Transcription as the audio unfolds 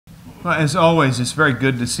Well, as always, it's very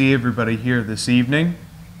good to see everybody here this evening.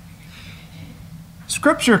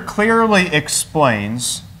 Scripture clearly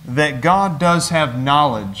explains that God does have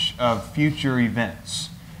knowledge of future events.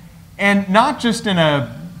 And not just in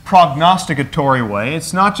a prognosticatory way.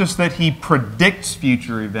 It's not just that He predicts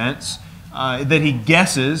future events, that He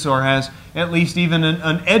guesses or has at least even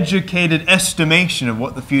an educated estimation of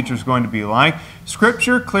what the future is going to be like.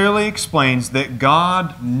 Scripture clearly explains that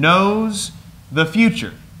God knows the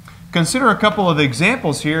future. Consider a couple of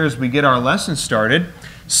examples here as we get our lesson started.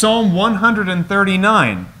 Psalm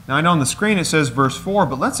 139. Now I know on the screen it says verse 4,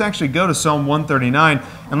 but let's actually go to Psalm 139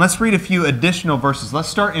 and let's read a few additional verses. Let's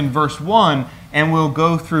start in verse 1 and we'll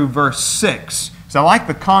go through verse 6. So I like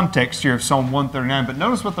the context here of Psalm 139, but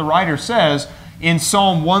notice what the writer says in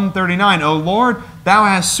Psalm 139. O Lord, Thou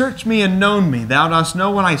hast searched me and known me. Thou dost know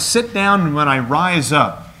when I sit down and when I rise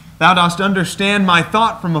up. Thou dost understand my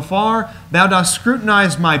thought from afar. Thou dost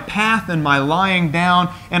scrutinize my path and my lying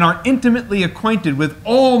down, and art intimately acquainted with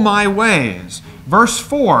all my ways. Verse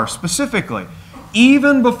 4 specifically.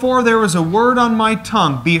 Even before there was a word on my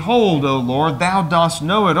tongue, behold, O Lord, Thou dost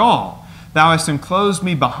know it all. Thou hast enclosed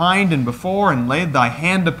me behind and before, and laid Thy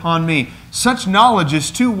hand upon me. Such knowledge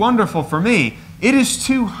is too wonderful for me. It is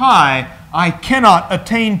too high. I cannot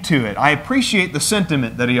attain to it. I appreciate the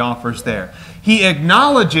sentiment that he offers there. He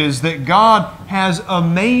acknowledges that God has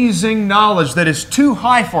amazing knowledge that is too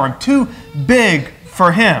high for him, too big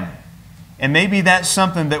for him. And maybe that's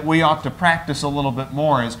something that we ought to practice a little bit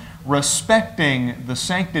more, is respecting the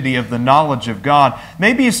sanctity of the knowledge of God.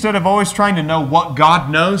 Maybe instead of always trying to know what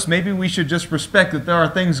God knows, maybe we should just respect that there are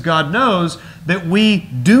things God knows that we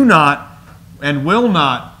do not and will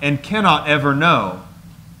not and cannot ever know.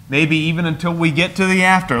 Maybe even until we get to the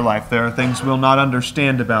afterlife, there are things we'll not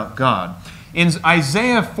understand about God. In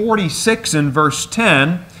Isaiah 46 and verse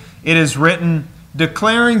 10, it is written,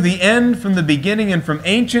 declaring the end from the beginning and from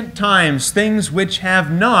ancient times, things which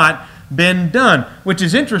have not been done. Which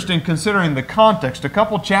is interesting considering the context. A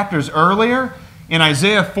couple chapters earlier, in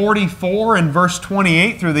Isaiah 44 and verse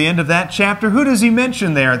 28 through the end of that chapter, who does he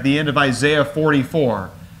mention there at the end of Isaiah 44?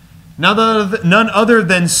 None other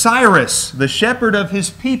than Cyrus, the shepherd of his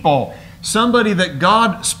people, somebody that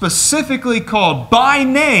God specifically called by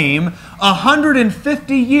name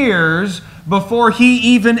 150 years before he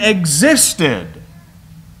even existed.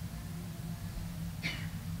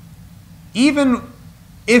 Even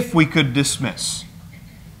if we could dismiss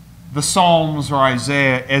the Psalms or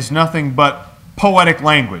Isaiah as nothing but poetic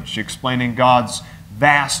language explaining God's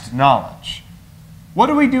vast knowledge, what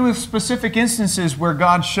do we do with specific instances where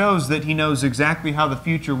God shows that He knows exactly how the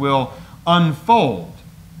future will unfold?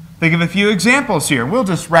 Think of a few examples here. We'll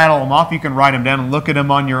just rattle them off. You can write them down and look at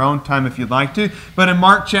them on your own time if you'd like to. But in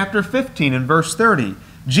Mark chapter 15 and verse 30,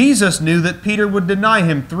 Jesus knew that Peter would deny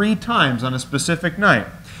Him 3 times on a specific night.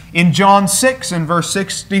 In John 6 and verse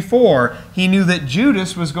 64, He knew that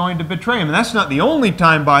Judas was going to betray Him. And that's not the only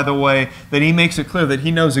time, by the way, that He makes it clear that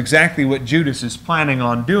He knows exactly what Judas is planning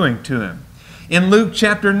on doing to Him. In Luke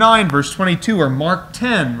chapter 9, verse 22, or Mark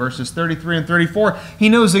 10, verses 33 and 34, He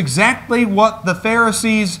knows exactly what the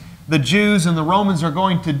Pharisees, the Jews, and the Romans are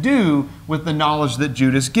going to do with the knowledge that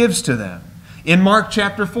Judas gives to them. In Mark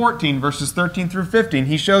chapter 14, verses 13 through 15,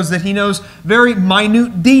 He shows that He knows very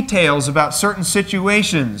minute details about certain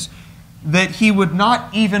situations that He would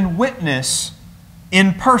not even witness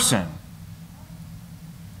in person.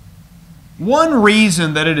 One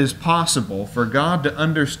reason that it is possible for God to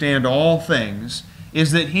understand all things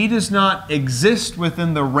is that He does not exist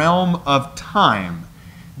within the realm of time.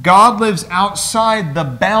 God lives outside the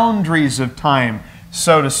boundaries of time,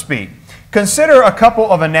 so to speak. Consider a couple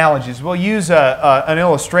of analogies. We'll use an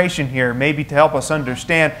illustration here maybe to help us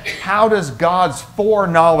understand how does God's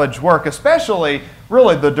foreknowledge work, especially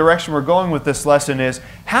really the direction we're going with this lesson is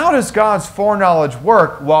how does God's foreknowledge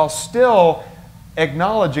work while still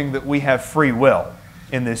acknowledging that we have free will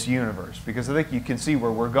in this universe, because I think you can see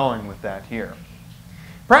where we're going with that here.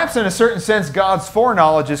 Perhaps in a certain sense, God's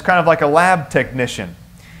foreknowledge is kind of like a lab technician,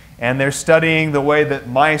 and they're studying the way that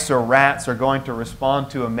mice or rats are going to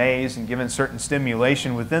respond to a maze and given certain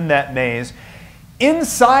stimulation within that maze.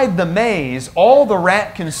 Inside the maze, all the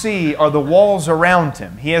rat can see are the walls around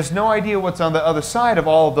him. He has no idea what's on the other side of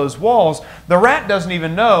all of those walls. The rat doesn't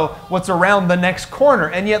even know what's around the next corner.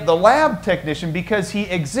 And yet the lab technician, because he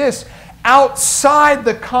exists outside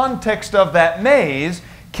the context of that maze,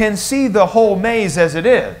 can see the whole maze as it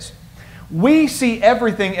is. We see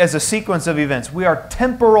everything as a sequence of events. We are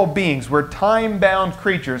temporal beings. We're time-bound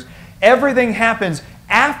creatures. Everything happens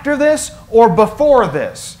after this or before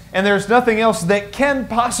this. And there's nothing else that can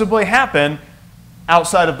possibly happen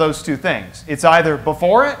outside of those two things. It's either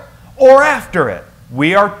before it or after it.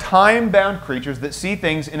 We are time-bound creatures that see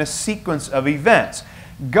things in a sequence of events.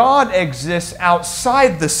 God exists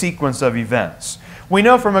outside the sequence of events. We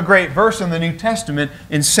know from a great verse in the New Testament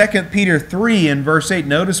in 2 Peter 3 and verse 8.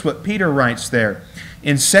 Notice what Peter writes there.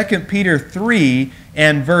 In 2 Peter 3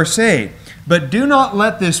 and verse 8. But do not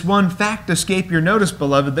let this one fact escape your notice,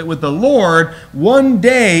 beloved, that with the Lord 1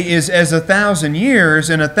 day is as 1,000 years,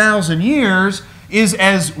 and 1,000 years is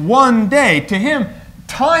as 1 day. To Him,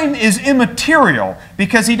 time is immaterial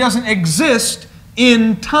because He doesn't exist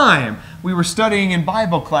in time. We were studying in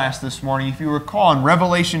Bible class this morning, if you recall, in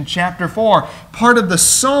Revelation chapter 4. Part of the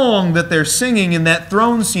song that they're singing in that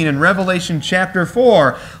throne scene in Revelation chapter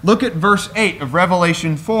 4. Look at verse 8 of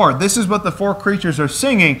Revelation 4. This is what the four creatures are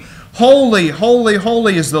singing. Holy, holy,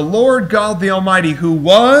 holy is the Lord God the Almighty, who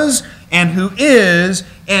was and who is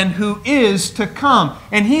to come.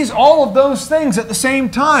 And He's all of those things at the same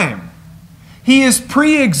time. He is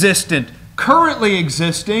pre-existent, currently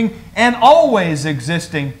existing, and always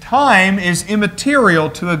existing. Time is immaterial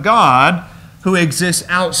to a God who exists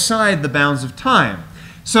outside the bounds of time.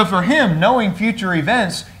 So for Him, knowing future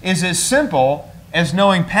events is as simple as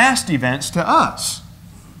knowing past events to us.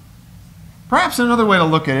 Perhaps another way to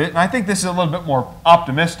look at it, and I think this is a little bit more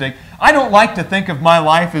optimistic, I don't like to think of my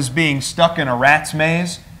life as being stuck in a rat's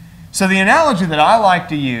maze. So the analogy that I like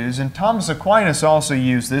to use, and Thomas Aquinas also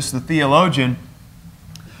used this, the theologian,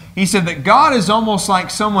 he said that God is almost like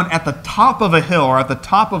someone at the top of a hill or at the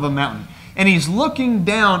top of a mountain, and He's looking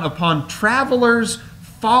down upon travelers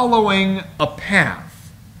following a path.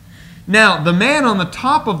 Now, the man on the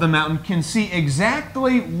top of the mountain can see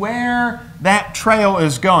exactly where that trail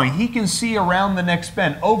is going. He can see around the next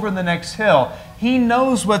bend, over the next hill. He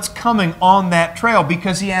knows what's coming on that trail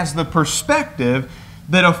because he has the perspective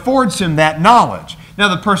that affords him that knowledge.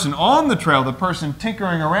 Now, the person on the trail, the person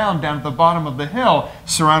tinkering around down at the bottom of the hill,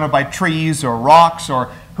 surrounded by trees or rocks,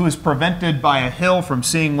 or who is prevented by a hill from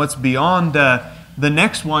seeing what's beyond the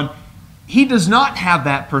next one, he does not have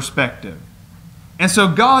that perspective. And so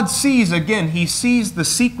God sees, again, He sees the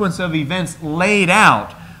sequence of events laid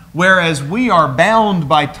out, whereas we are bound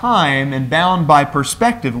by time and bound by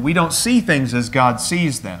perspective. We don't see things as God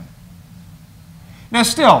sees them. Now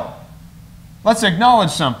still, let's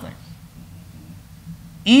acknowledge something.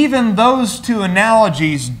 Even those two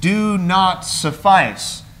analogies do not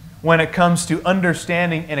suffice when it comes to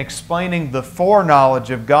understanding and explaining the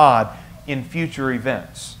foreknowledge of God in future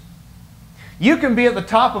events. You can be at the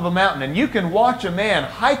top of a mountain and you can watch a man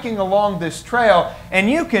hiking along this trail and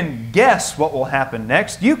you can guess what will happen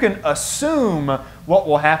next. You can assume what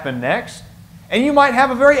will happen next. And you might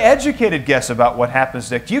have a very educated guess about what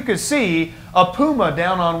happens next. You could see a puma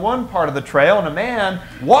down on one part of the trail and a man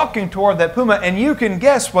walking toward that puma, and you can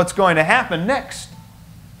guess what's going to happen next.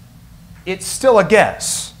 It's still a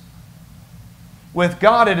guess. With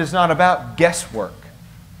God, it is not about guesswork,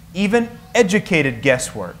 even educated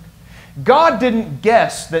guesswork. God didn't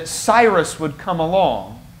guess that Cyrus would come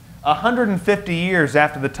along 150 years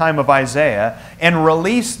after the time of Isaiah and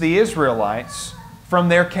release the Israelites from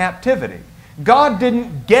their captivity. God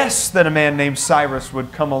didn't guess that a man named Cyrus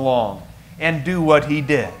would come along and do what he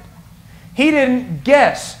did. He didn't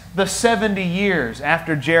guess the 70 years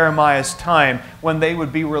after Jeremiah's time when they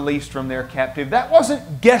would be released from their captivity. That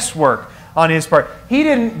wasn't guesswork on His part. He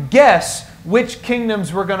didn't guess which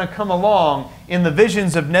kingdoms were going to come along in the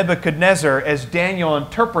visions of Nebuchadnezzar as Daniel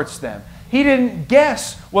interprets them. He didn't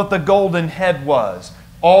guess what the golden head was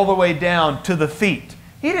all the way down to the feet.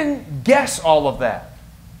 He didn't guess all of that.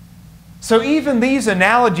 So even these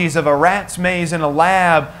analogies of a rat's maze in a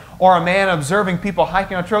lab or a man observing people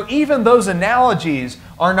hiking on a trail, even those analogies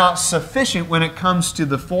are not sufficient when it comes to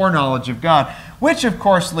the foreknowledge of God, which of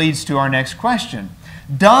course leads to our next question.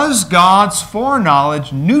 Does God's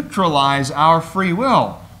foreknowledge neutralize our free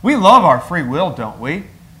will? We love our free will, don't we?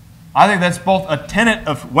 I think that's both a tenet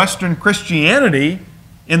of Western Christianity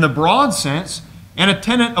in the broad sense and a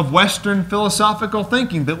tenet of Western philosophical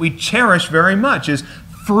thinking that we cherish very much, is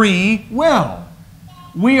free will.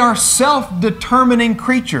 We are self-determining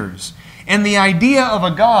creatures. And the idea of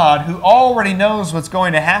a God who already knows what's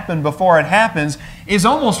going to happen before it happens is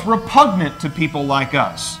almost repugnant to people like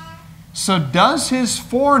us. So does His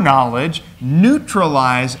foreknowledge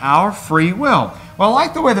neutralize our free will? Well, I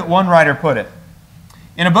like the way that one writer put it.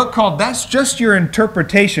 In a book called That's Just Your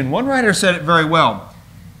Interpretation, one writer said it very well.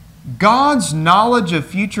 God's knowledge of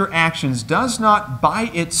future actions does not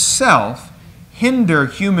by itself hinder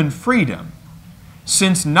human freedom,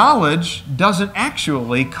 since knowledge doesn't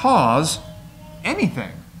actually cause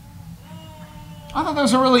anything. I thought that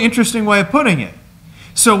was a really interesting way of putting it.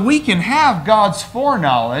 So we can have God's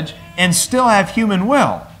foreknowledge and still have human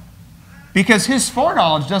will. because his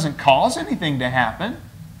foreknowledge doesn't cause anything to happen.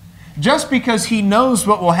 Just because he knows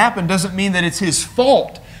what will happen doesn't mean that it's his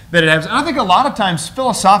fault that it happens. And I think a lot of times,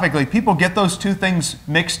 philosophically, people get those two things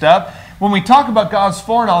mixed up. When we talk about God's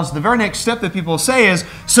foreknowledge, the very next step that people say is,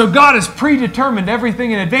 so God has predetermined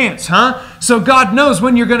everything in advance, huh? So God knows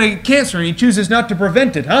when you're going to get cancer and He chooses not to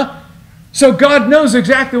prevent it, huh? So God knows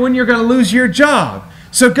exactly when you're going to lose your job.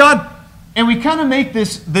 So God, and we kind of make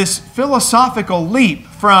this philosophical leap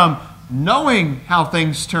from knowing how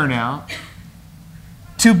things turn out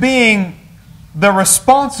to being the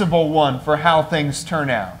responsible one for how things turn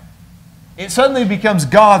out. It suddenly becomes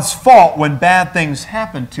God's fault when bad things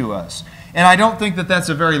happen to us. And I don't think that that's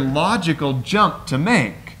a very logical jump to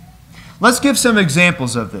make. Let's give some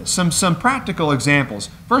examples of this, some practical examples.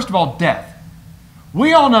 First of all, death.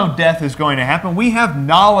 We all know death is going to happen. We have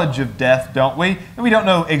knowledge of death, don't we? And we don't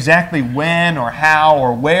know exactly when or how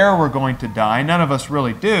or where we're going to die. None of us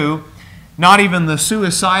really do. Not even the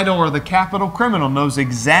suicidal or the capital criminal knows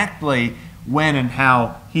exactly when and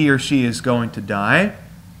how he or she is going to die.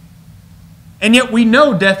 And yet we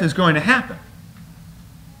know death is going to happen.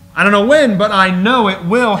 I don't know when, but I know it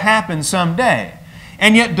will happen someday.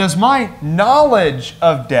 And yet, does my knowledge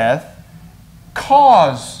of death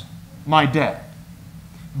cause my death?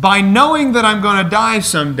 By knowing that I'm going to die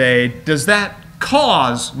someday, does that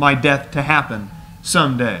cause my death to happen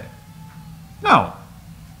someday? No,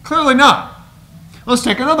 clearly not. Let's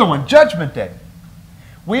take another one, Judgment Day.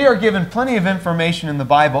 We are given plenty of information in the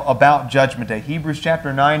Bible about Judgment Day. Hebrews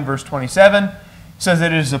chapter 9, verse 27 says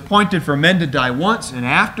that it is appointed for men to die once, and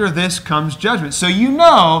after this comes judgment. So you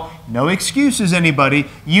know, no excuses anybody,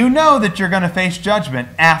 you know that you're going to face judgment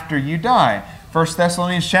after you die. 1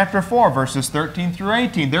 Thessalonians chapter 4, verses 13 through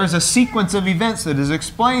 18. There's a sequence of events that is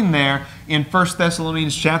explained there in 1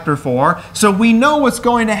 Thessalonians chapter 4. So we know what's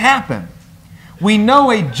going to happen. We know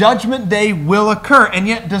a judgment day will occur. And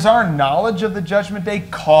yet, does our knowledge of the judgment day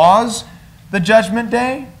cause the judgment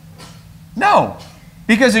day? No.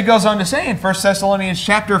 Because it goes on to say in 1 Thessalonians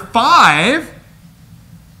chapter 5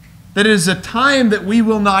 that it is a time that we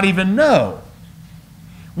will not even know.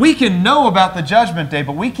 We can know about the judgment day,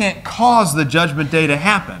 but we can't cause the judgment day to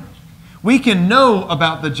happen. We can know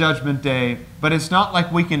about the judgment day, but it's not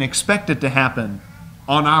like we can expect it to happen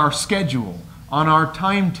on our schedule, on our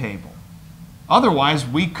timetable. Otherwise,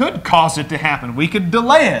 we could cause it to happen. We could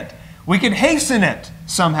delay it. We could hasten it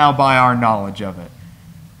somehow by our knowledge of it.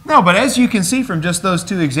 No, but as you can see from just those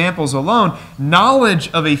two examples alone, knowledge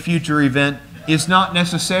of a future event is not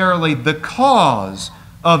necessarily the cause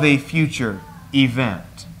of a future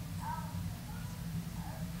event.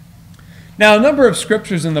 Now, a number of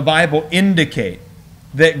scriptures in the Bible indicate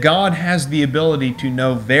that God has the ability to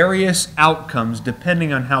know various outcomes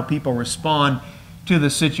depending on how people respond to the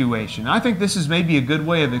situation. I think this is maybe a good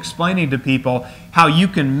way of explaining to people how you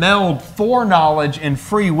can meld foreknowledge and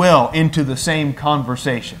free will into the same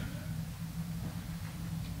conversation.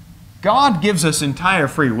 God gives us entire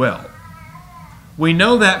free will. We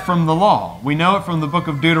know that from the law. We know it from the book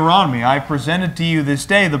of Deuteronomy. I presented to you this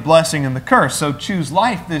day the blessing and the curse, so choose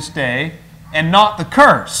life this day and not the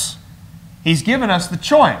curse. He's given us the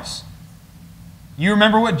choice. You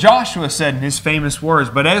remember what Joshua said in his famous words,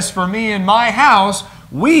 "But as for me and my house,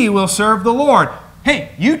 we will serve the Lord."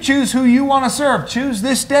 Hey, you choose who you want to serve. Choose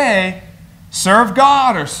this day. Serve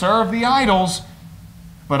God or serve the idols.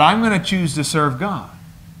 But I'm going to choose to serve God.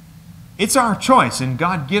 It's our choice, and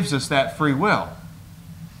God gives us that free will.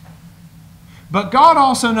 But God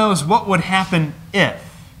also knows what would happen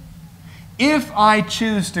if I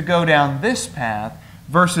choose to go down this path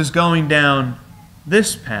versus going down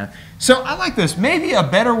this path. So I like this. Maybe a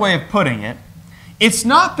better way of putting it, it's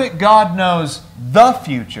not that God knows the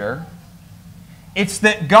future, it's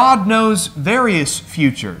that God knows various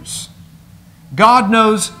futures. God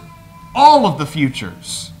knows all of the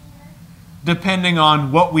futures, depending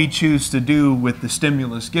on what we choose to do with the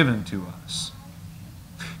stimulus given to us.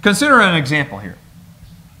 Consider an example here.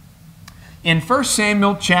 In 1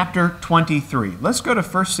 Samuel chapter 23, let's go to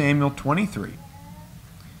 1 Samuel 23.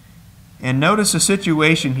 And notice a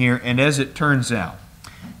situation here, and as it turns out.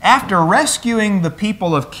 After rescuing the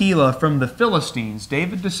people of Keilah from the Philistines,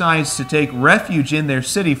 David decides to take refuge in their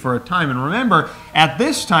city for a time. And remember, at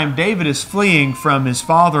this time, David is fleeing from his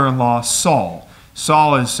father-in-law, Saul.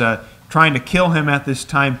 Saul is trying to kill him at this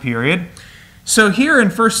time period. So here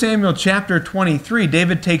in 1 Samuel chapter 23,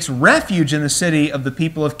 David takes refuge in the city of the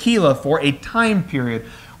people of Keilah for a time period.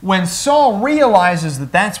 When Saul realizes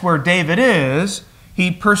that that's where David is, he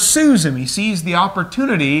pursues him. He sees the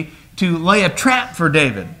opportunity to lay a trap for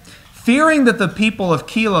David. Fearing that the people of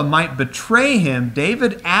Keilah might betray him,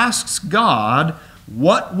 David asks God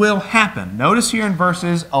what will happen? Notice here in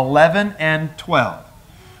verses 11 and 12.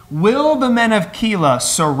 Will the men of Keilah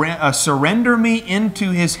surrender me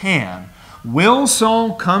into his hand? Will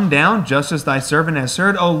Saul come down just as thy servant has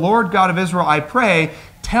heard? O Lord God of Israel, I pray,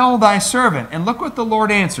 tell thy servant. And look what the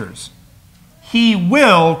Lord answers. He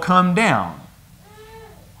will come down.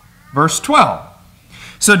 Verse 12.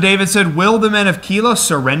 So David said, will the men of Keilah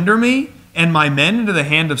surrender me and my men into the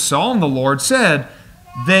hand of Saul? And the Lord said,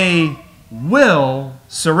 they will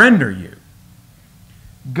surrender you.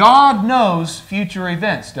 God knows future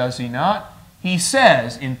events, does he not? He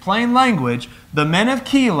says in plain language, the men of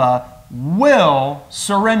Keilah will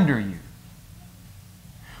surrender you.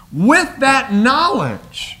 With that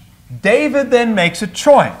knowledge, David then makes a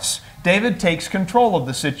choice. David takes control of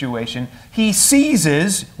the situation. He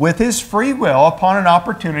seizes with his free will upon an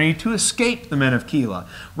opportunity to escape the men of Keilah.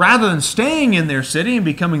 Rather than staying in their city and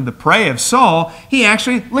becoming the prey of Saul, he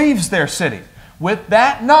actually leaves their city. With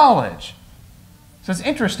that knowledge. So it's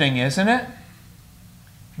interesting, isn't it?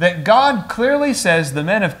 That God clearly says the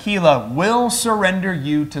men of Keilah will surrender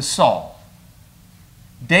you to Saul.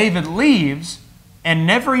 David leaves and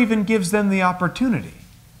never even gives them the opportunity.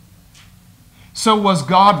 So was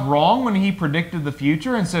God wrong when he predicted the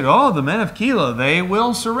future and said, oh, the men of Keilah, they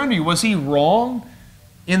will surrender you? Was he wrong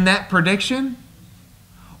in that prediction?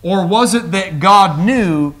 Or was it that God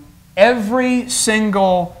knew every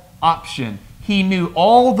single option? He knew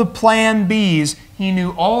all the plan Bs. He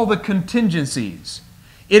knew all the contingencies.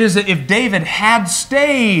 It is that if David had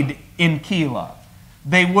stayed in Keilah,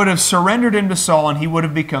 they would have surrendered him to Saul and he would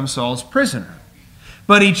have become Saul's prisoner.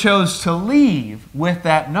 But he chose to leave with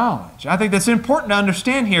that knowledge. I think that's important to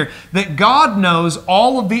understand here, that God knows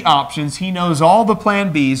all of the options. He knows all the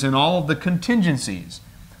plan Bs and all of the contingencies.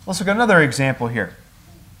 Let's look at another example here.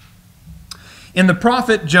 In the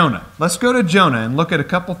prophet Jonah. Let's go to Jonah and look at a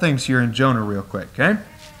couple things here in Jonah real quick, okay?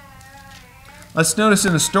 Let's notice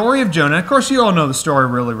in the story of Jonah, of course you all know the story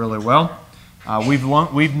really, really well.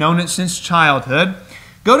 We've known it since childhood.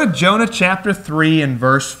 Go to Jonah chapter 3 and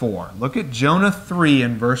verse 4. Look at Jonah 3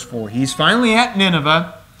 and verse 4. He's finally at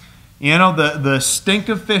Nineveh. You know, the stink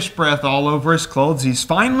of fish breath all over his clothes. He's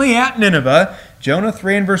finally at Nineveh. Jonah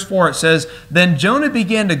 3 and verse 4, it says, then Jonah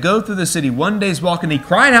began to go through the city one day's walk, and he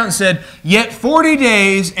cried out and said, yet 40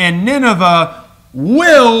 days and Nineveh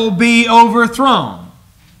will be overthrown.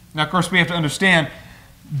 Now, of course, we have to understand,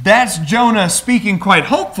 that's Jonah speaking quite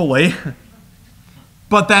hopefully,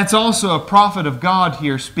 but that's also a prophet of God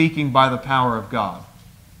here speaking by the power of God.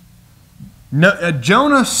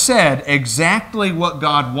 Jonah said exactly what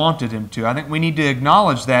God wanted him to. I think we need to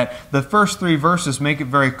acknowledge that. The first 3 verses make it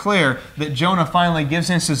very clear that Jonah finally gives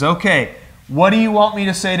in and says, okay, what do you want me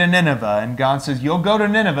to say to Nineveh? And God says, you'll go to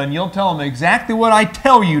Nineveh and you'll tell them exactly what I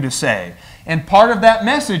tell you to say. And part of that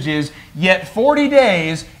message is, yet 40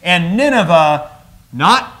 days and Nineveh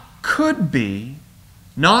not could be,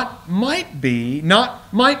 not might be,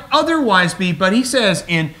 not might otherwise be, but he says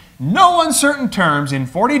in no uncertain terms, in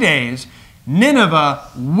 40 days, Nineveh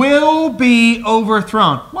will be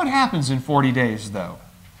overthrown. What happens in 40 days, though?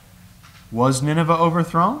 Was Nineveh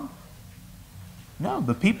overthrown? No,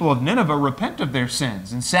 the people of Nineveh repent of their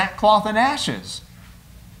sins in sackcloth and ashes.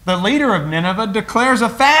 The leader of Nineveh declares a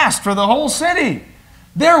fast for the whole city.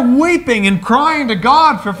 They're weeping and crying to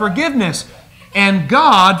God for forgiveness, and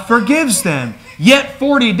God forgives them. Yet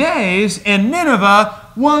 40 days, and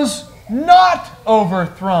Nineveh was not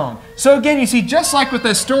overthrown. So again, you see, just like with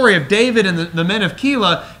the story of David and the men of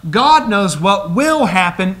Keilah, God knows what will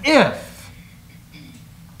happen if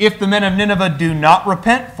the men of Nineveh do not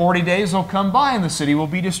repent, 40 days will come by and the city will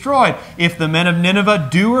be destroyed. If the men of Nineveh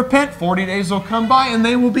do repent, 40 days will come by and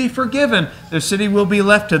they will be forgiven. The city will be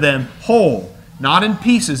left to them whole, not in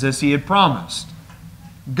pieces as he had promised.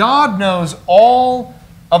 God knows all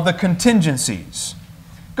of the contingencies.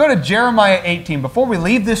 Go to Jeremiah 18. Before we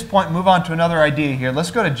leave this point and move on to another idea here, let's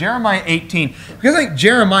go to Jeremiah 18. Because I think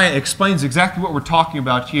Jeremiah explains exactly what we're talking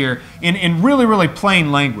about here in really, really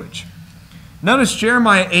plain language. Notice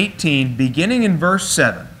Jeremiah 18, beginning in verse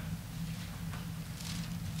 7.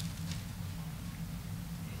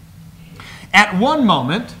 At one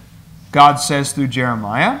moment, God says through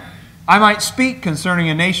Jeremiah, I might speak concerning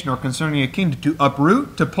a nation or concerning a kingdom to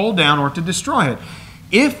uproot, to pull down, or to destroy it.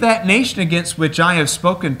 If that nation against which I have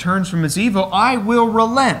spoken turns from its evil, I will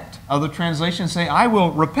relent. Other translations say, I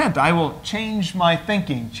will repent. I will change my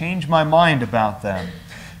thinking, change my mind about them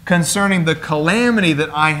concerning the calamity that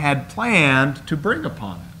I had planned to bring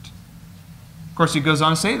upon it. Of course, he goes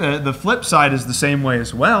on to say that the flip side is the same way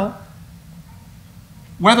as well.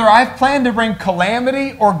 Whether I've planned to bring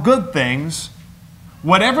calamity or good things,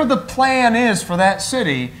 Whatever the plan is for that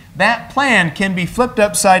city, that plan can be flipped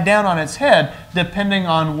upside down on its head depending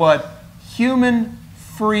on what human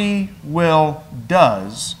free will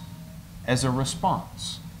does as a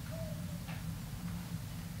response.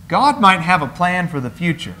 God might have a plan for the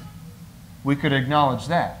future. We could acknowledge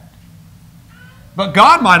that. But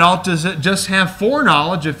God might also just have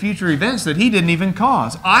foreknowledge of future events that He didn't even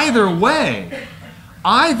cause. Either way,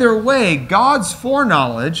 God's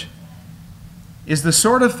foreknowledge is the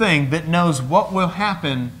sort of thing that knows what will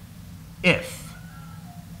happen if.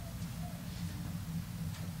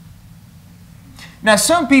 Now,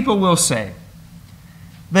 some people will say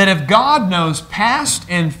that if God knows past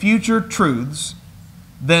and future truths,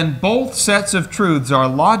 then both sets of truths are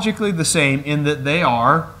logically the same in that they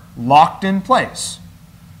are locked in place.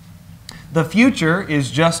 The future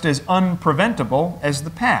is just as unpreventable as the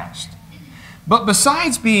past. But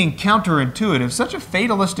besides being counterintuitive, such a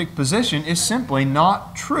fatalistic position is simply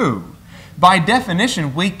not true. By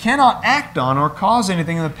definition, we cannot act on or cause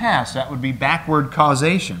anything in the past. That would be backward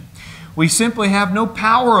causation. We simply have no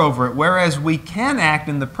power over it, whereas we can act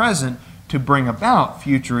in the present to bring about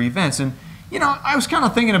future events. And, I was kind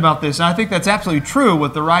of thinking about this, and I think that's absolutely true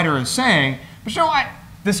what the writer is saying. But,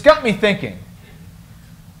 this got me thinking.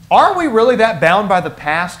 Are we really that bound by the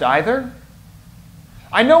past either?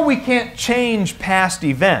 I know we can't change past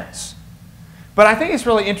events, but I think it's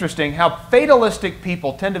really interesting how fatalistic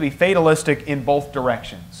people tend to be fatalistic in both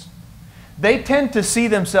directions. They tend to see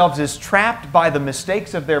themselves as trapped by the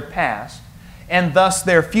mistakes of their past, and thus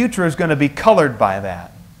their future is going to be colored by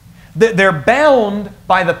that. They're bound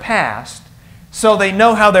by the past, so they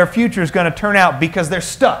know how their future is going to turn out because they're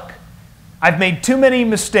stuck. I've made too many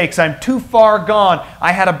mistakes. I'm too far gone.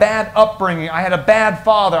 I had a bad upbringing. I had a bad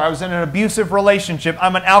father. I was in an abusive relationship.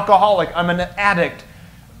 I'm an alcoholic. I'm an addict.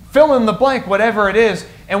 Fill in the blank, whatever it is.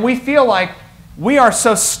 And we feel like we are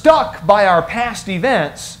so stuck by our past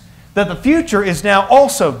events that the future is now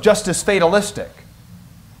also just as fatalistic.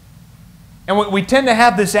 And we tend to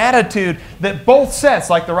have this attitude that both sets,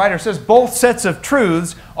 like the writer says, both sets of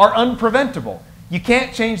truths are unpreventable. You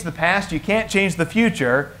can't change the past. You can't change the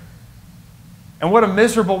future. And what a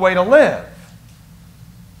miserable way to live.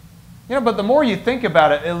 But the more you think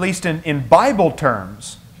about it, at least in Bible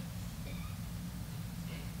terms,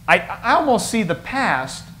 I almost see the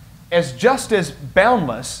past as just as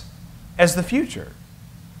boundless as the future.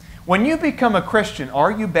 When you become a Christian,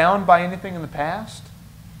 are you bound by anything in the past?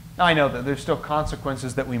 Now, I know that there's still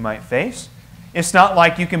consequences that we might face. It's not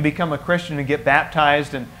like you can become a Christian and get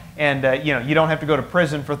baptized and you don't have to go to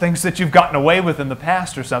prison for things that you've gotten away with in the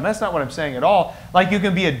past or something. That's not what I'm saying at all. Like you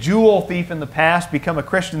can be a jewel thief in the past, become a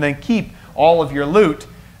Christian, then keep all of your loot.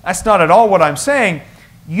 That's not at all what I'm saying.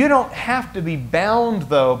 You don't have to be bound,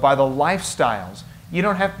 though, by the lifestyles. You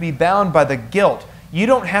don't have to be bound by the guilt. You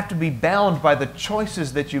don't have to be bound by the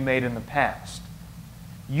choices that you made in the past.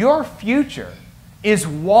 Your future is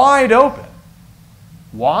wide open.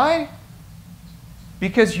 Why?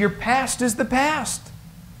 Because your past is the past.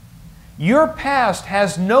 Your past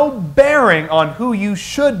has no bearing on who you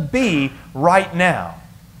should be right now.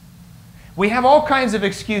 We have all kinds of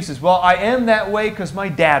excuses. Well, I am that way because my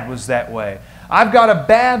dad was that way. I've got a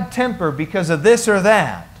bad temper because of this or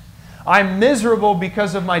that. I'm miserable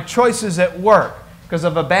because of my choices at work, because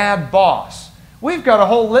of a bad boss. We've got a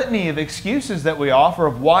whole litany of excuses that we offer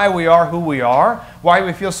of why we are who we are, why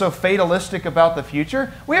we feel so fatalistic about the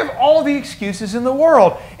future. We have all the excuses in the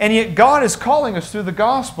world, and yet God is calling us through the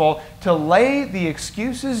gospel to lay the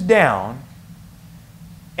excuses down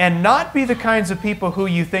and not be the kinds of people who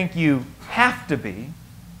you think you have to be,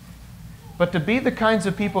 but to be the kinds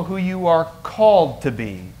of people who you are called to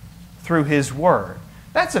be through His Word.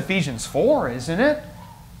 That's Ephesians 4, isn't it?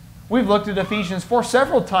 We've looked at Ephesians 4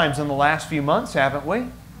 several times in the last few months, haven't we?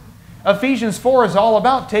 Ephesians 4 is all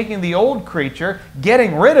about taking the old creature,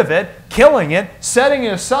 getting rid of it, killing it, setting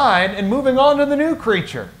it aside, and moving on to the new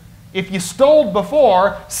creature. If you stole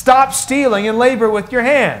before, stop stealing and labor with your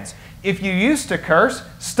hands. If you used to curse,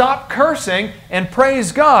 stop cursing and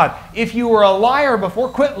praise God. If you were a liar before,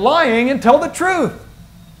 quit lying and tell the truth.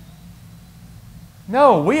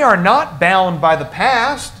 No, we are not bound by the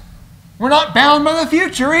past. We're not bound by the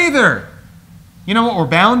future either. You know what we're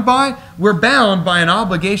bound by? We're bound by an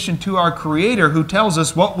obligation to our Creator who tells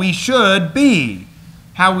us what we should be,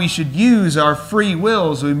 how we should use our free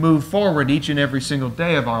will as we move forward each and every single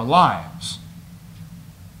day of our lives.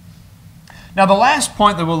 Now, the last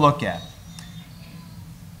point that we'll look at,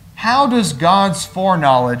 how does God's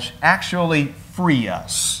foreknowledge actually free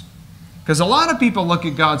us? Because a lot of people look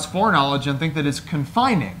at God's foreknowledge and think that it's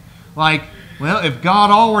confining. Like, well, if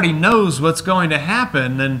God already knows what's going to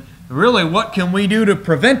happen, then really, what can we do to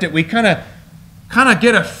prevent it? We kind of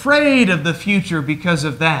get afraid of the future because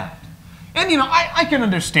of that. And, I can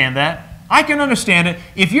understand that. I can understand it.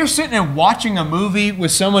 If you're sitting and watching a movie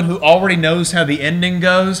with someone who already knows how the ending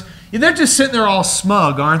goes, they're just sitting there all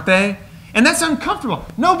smug, aren't they? And that's uncomfortable.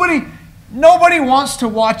 Nobody wants to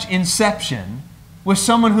watch Inception with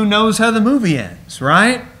someone who knows how the movie ends,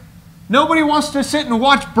 right? Nobody wants to sit and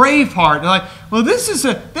watch Braveheart. They're like, well,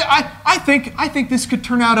 I think this could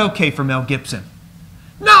turn out okay for Mel Gibson.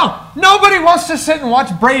 No, nobody wants to sit and watch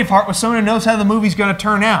Braveheart with someone who knows how the movie's going to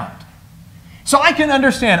turn out. So I can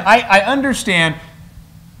understand. I understand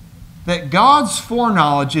that God's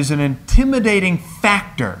foreknowledge is an intimidating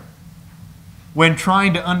factor when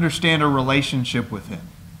trying to understand a relationship with Him.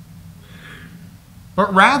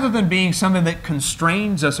 But rather than being something that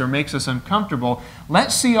constrains us or makes us uncomfortable,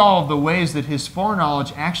 let's see all of the ways that His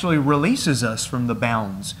foreknowledge actually releases us from the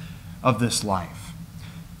bounds of this life.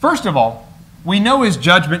 First of all, we know His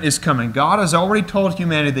judgment is coming. God has already told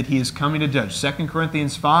humanity that He is coming to judge. 2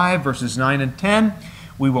 Corinthians 5, verses 9 and 10.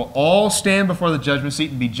 We will all stand before the judgment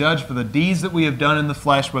seat and be judged for the deeds that we have done in the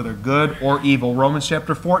flesh, whether good or evil. Romans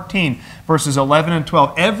chapter 14, verses 11 and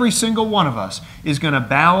 12. Every single one of us is going to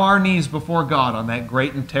bow our knees before God on that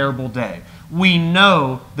great and terrible day. We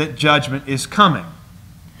know that judgment is coming.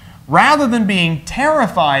 Rather than being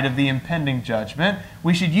terrified of the impending judgment,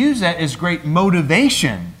 we should use that as great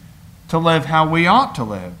motivation to live how we ought to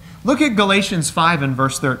live. Look at Galatians 5 and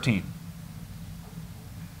verse 13.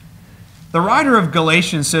 The writer of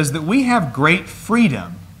Galatians says that we have great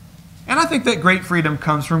freedom. And I think that great freedom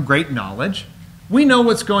comes from great knowledge. We know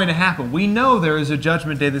what's going to happen. We know there is a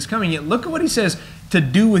judgment day that's coming. Yet look at what he says to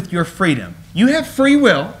do with your freedom. You have free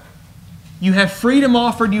will. You have freedom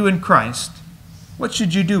offered you in Christ. What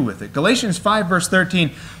should you do with it? Galatians 5 verse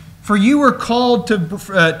 13. For you are called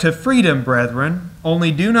to freedom, brethren.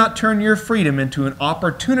 Only do not turn your freedom into an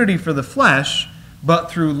opportunity for the flesh, but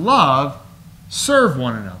through love serve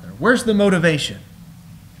one another. Where's the motivation?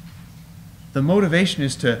 The motivation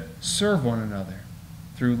is to serve one another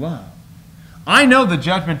through love. I know the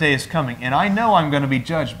judgment day is coming, and I know I'm going to be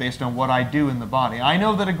judged based on what I do in the body. I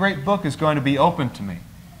know that a great book is going to be opened to me.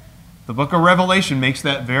 The book of Revelation makes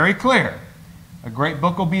that very clear. A great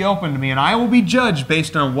book will be opened to me, and I will be judged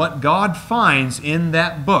based on what God finds in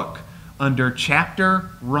that book under chapter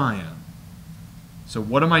Ryan. So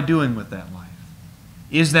what am I doing with that life?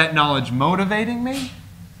 Is that knowledge motivating me?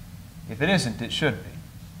 If it isn't, it should be.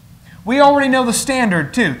 We already know the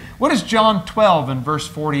standard too. What does John 12 and verse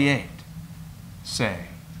 48 say?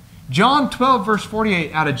 John 12 verse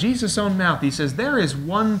 48, out of Jesus' own mouth, He says, there is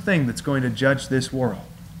one thing that's going to judge this world.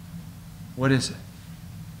 What is it?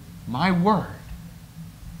 My word.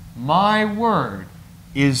 My word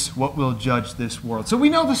is what will judge this world. So we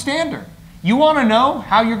know the standard. You want to know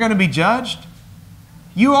how you're going to be judged?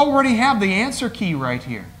 You already have the answer key right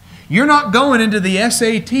here. You're not going into the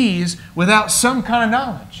SATs without some kind of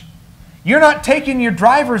knowledge. You're not taking your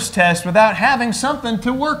driver's test without having something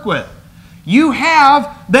to work with. You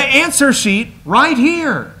have the answer sheet right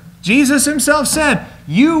here. Jesus Himself said,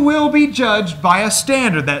 you will be judged by a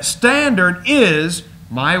standard. That standard is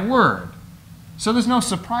my word. So there's no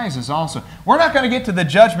surprises also. We're not going to get to the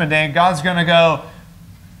judgment day and God's going to go,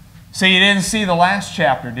 so you didn't see the last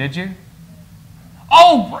chapter, did you?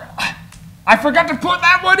 Oh, I forgot to put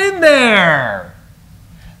that one in there.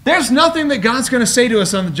 There's nothing that God's going to say to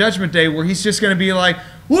us on the judgment day where He's just going to be like,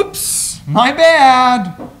 whoops, my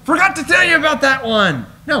bad. Forgot to tell you about that one.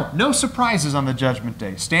 No surprises on the judgment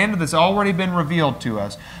day. Standard that's already been revealed to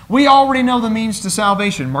us. We already know the means to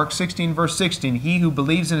salvation. Mark 16, verse 16. He who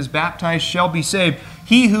believes and is baptized shall be saved.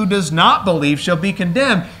 He who does not believe shall be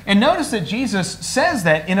condemned. And notice that Jesus says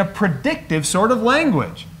that in a predictive sort of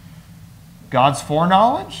language. God's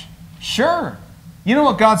foreknowledge? Sure. You know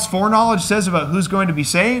what God's foreknowledge says about who's going to be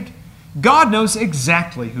saved? God knows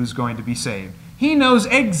exactly who's going to be saved. He knows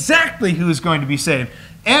exactly who is going to be saved.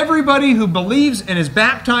 Everybody who believes and is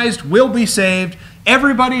baptized will be saved.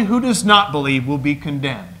 Everybody who does not believe will be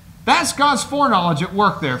condemned. That's God's foreknowledge at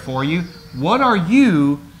work there for you. What are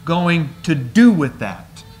you going to do with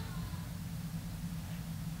that?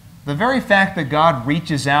 The very fact that God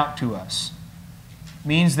reaches out to us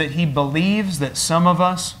means that He believes that some of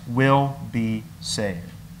us will be saved.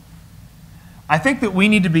 I think that we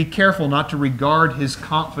need to be careful not to regard His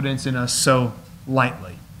confidence in us so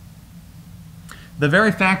lightly. The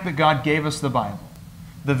very fact that God gave us the Bible,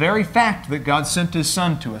 the very fact that God sent His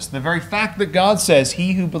Son to us, the very fact that God says,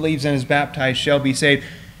 he who believes and is baptized shall be saved,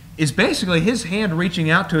 is basically His hand reaching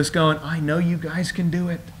out to us going, I know you guys can do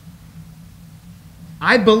it.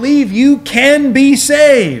 I believe you can be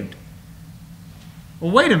saved.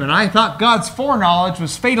 Well, wait a minute, I thought God's foreknowledge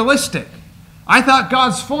was fatalistic. I thought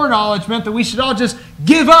God's foreknowledge meant that we should all just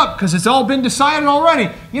give up because it's all been decided already.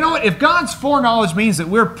 You know what? If God's foreknowledge means that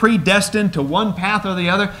we're predestined to one path or the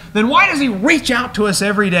other, then why does He reach out to us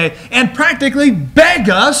every day and practically beg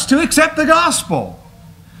us to accept the gospel?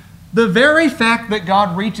 The very fact that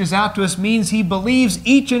God reaches out to us means He believes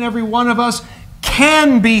each and every one of us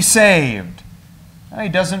can be saved. Now, He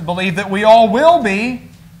doesn't believe that we all will be,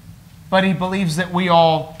 but He believes that we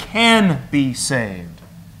all can be saved.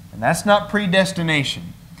 And that's not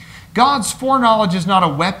predestination. God's foreknowledge is not a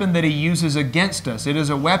weapon that He uses against us. It is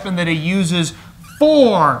a weapon that He uses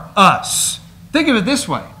for us. Think of it this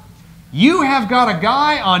way. You have got a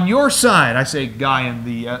guy on your side. I say guy in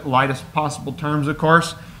the lightest possible terms, of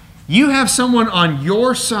course. You have someone on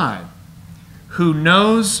your side who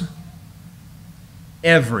knows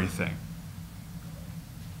everything.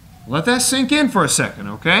 Let that sink in for a second,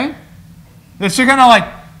 okay? It's you're going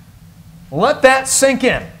to let that sink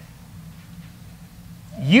in.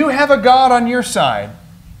 You have a God on your side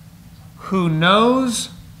who knows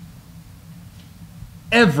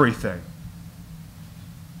everything.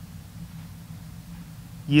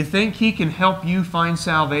 You think He can help you find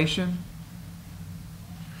salvation?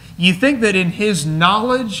 You think that in His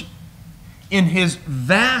knowledge, in His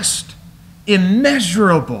vast,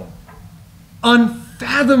 immeasurable,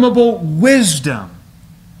 unfathomable wisdom,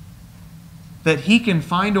 that He can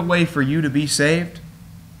find a way for you to be saved?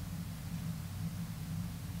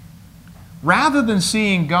 Rather than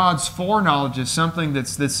seeing God's foreknowledge as something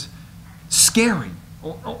that's scary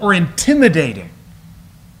or intimidating,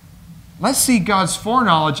 let's see God's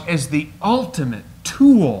foreknowledge as the ultimate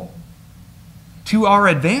tool to our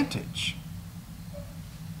advantage.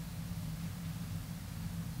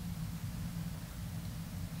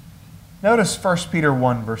 Notice 1 Peter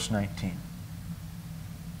 1, verse 19.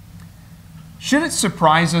 Should it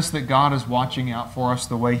surprise us that God is watching out for us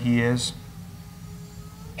the way He is?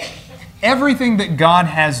 Everything that God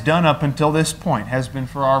has done up until this point has been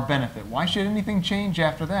for our benefit. Why should anything change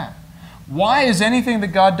after that? Why is anything that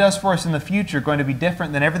God does for us in the future going to be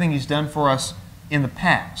different than everything He's done for us in the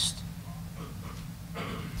past?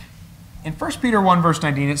 In 1 Peter 1, verse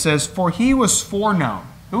 19, it says, "For He was foreknown."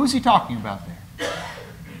 Who is He talking about there?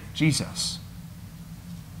 Jesus,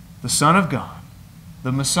 the Son of God,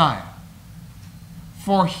 the Messiah.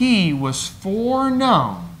 "For He was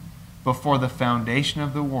foreknown before the foundation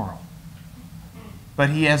of the world.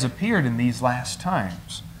 But He has appeared in these last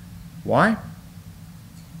times." Why?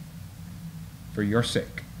 For your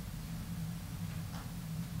sake.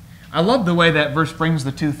 I love the way that verse brings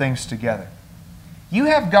the two things together. You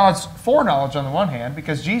have God's foreknowledge on the one hand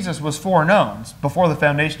because Jesus was foreknown before the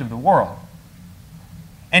foundation of the world.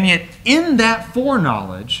 And yet in that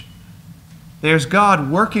foreknowledge, there's God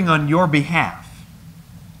working on your behalf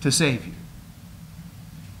to save you.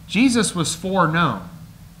 Jesus was foreknown.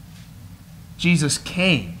 Jesus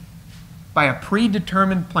came by a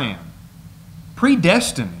predetermined plan,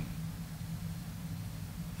 predestining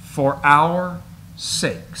for our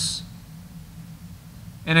sakes.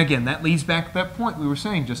 And again, that leads back to that point we were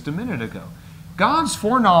saying just a minute ago. God's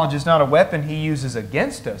foreknowledge is not a weapon He uses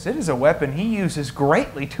against us. It is a weapon He uses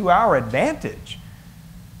greatly to our advantage.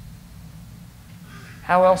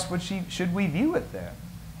 How else should we view it then?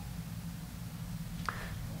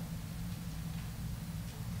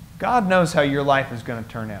 God knows how your life is going to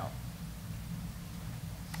turn out.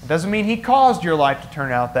 It doesn't mean He caused your life to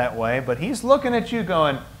turn out that way, but He's looking at you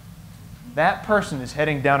going, that person is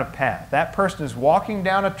heading down a path. That person is walking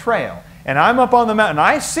down a trail. And I'm up on the mountain.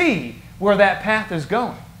 I see where that path is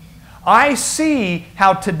going. I see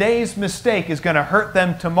how today's mistake is going to hurt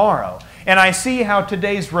them tomorrow. And I see how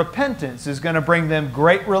today's repentance is going to bring them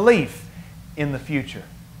great relief in the future.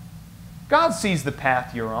 God sees the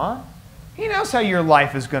path you're on. He knows how your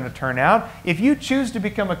life is going to turn out. If you choose to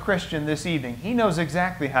become a Christian this evening, He knows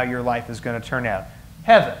exactly how your life is going to turn out.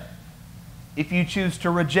 Heaven, if you choose to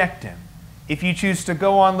reject Him. If you choose to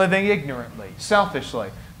go on living ignorantly, selfishly,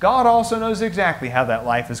 God also knows exactly how that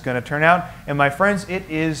life is going to turn out. And my friends, it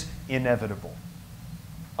is inevitable.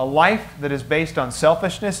 A life that is based on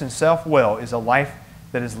selfishness and self-will is a life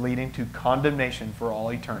that is leading to condemnation for all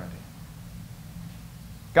eternity.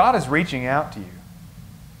 God is reaching out to you.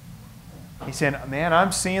 He said, man,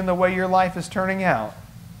 I'm seeing the way your life is turning out.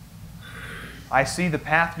 I see the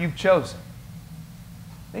path you've chosen.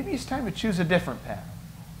 Maybe it's time to choose a different path.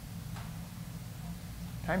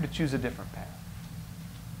 Time to choose a different path.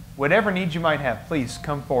 Whatever needs you might have, please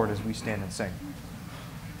come forward as we stand and sing.